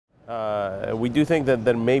We do think that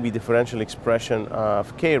there may be differential expression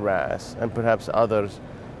of KRAS and perhaps others,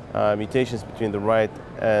 mutations between the right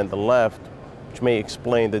and the left, which may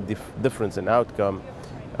explain the difference in outcome,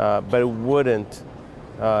 but it wouldn't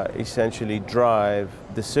essentially drive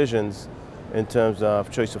decisions in terms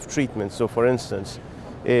of choice of treatment. So for instance,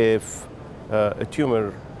 if a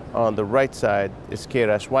tumor on the right side is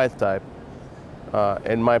KRAS wild type,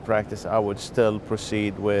 in my practice I would still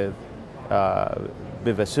proceed with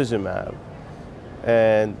bevacizumab,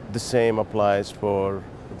 and the same applies for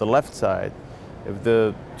the left side. If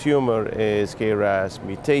the tumor is KRAS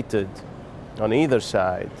mutated on either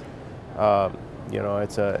side,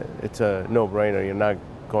 it's a no-brainer. You're not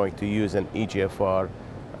going to use an EGFR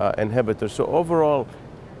inhibitor. So overall,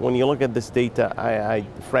 when you look at this data, I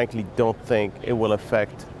frankly don't think it will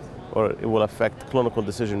affect clinical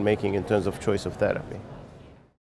decision making in terms of choice of therapy.